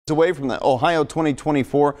Away from the Ohio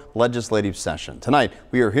 2024 legislative session. Tonight,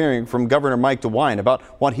 we are hearing from Governor Mike DeWine about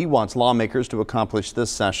what he wants lawmakers to accomplish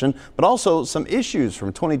this session, but also some issues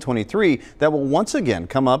from 2023 that will once again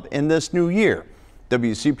come up in this new year.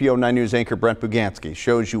 WCPO 9 News anchor Brent Bugansky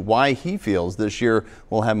shows you why he feels this year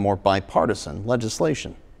will have more bipartisan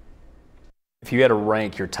legislation. If you had to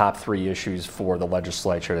rank your top 3 issues for the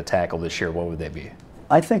legislature to tackle this year, what would they be?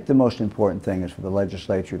 I think the most important thing is for the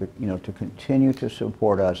legislature to continue to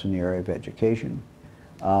support us in the area of education,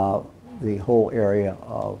 the whole area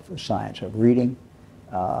of the science of reading,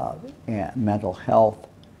 and mental health,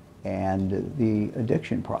 and the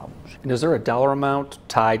addiction problems. And is there a dollar amount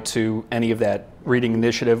tied to any of that reading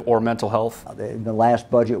initiative or mental health? In the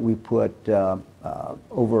last budget, we put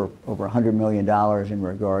over $100 million in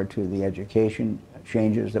regard to the education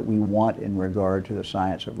changes that we want in regard to the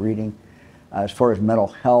science of reading. As far as mental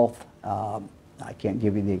health, I can't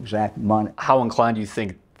give you the exact money. How inclined do you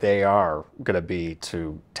think they are going to be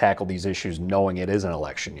to tackle these issues knowing it is an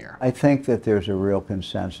election year? I think that there's a real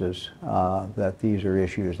consensus that these are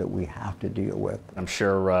issues that we have to deal with. I'm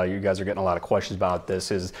sure you guys are getting a lot of questions about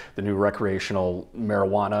this. Is the new recreational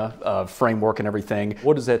marijuana framework and everything.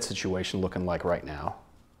 What is that situation looking like right now?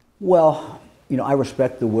 Well, I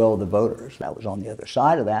respect the will of the voters. I was on the other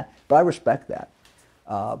side of that, but I respect that.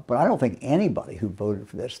 But I don't think anybody who voted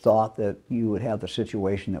for this thought that you would have the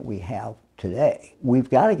situation that we have today. We've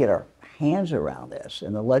got to get our hands around this,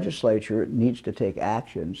 and the legislature needs to take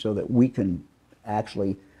action so that we can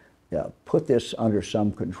actually put this under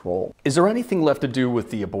some control. Is there anything left to do with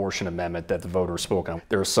the abortion amendment that the voters spoke on?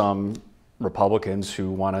 There are some Republicans who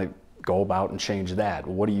want to go about and change that.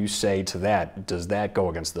 What do you say to that? Does that go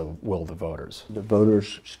against the will of the voters? The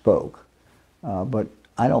voters spoke, but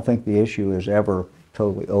I don't think the issue is ever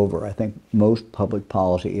totally over. I think most public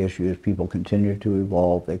policy issues, people continue to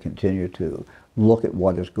evolve, they continue to look at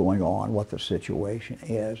what is going on, what the situation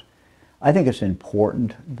is. I think it's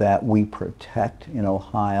important that we protect in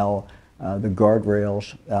Ohio the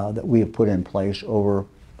guardrails that we have put in place over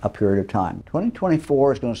a period of time.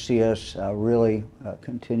 2024 is going to see us really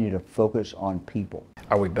continue to focus on people.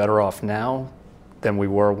 Are we better off now than we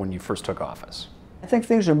were when you first took office? I think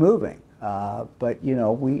things are moving. But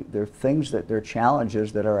there are things there are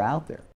challenges that are out there.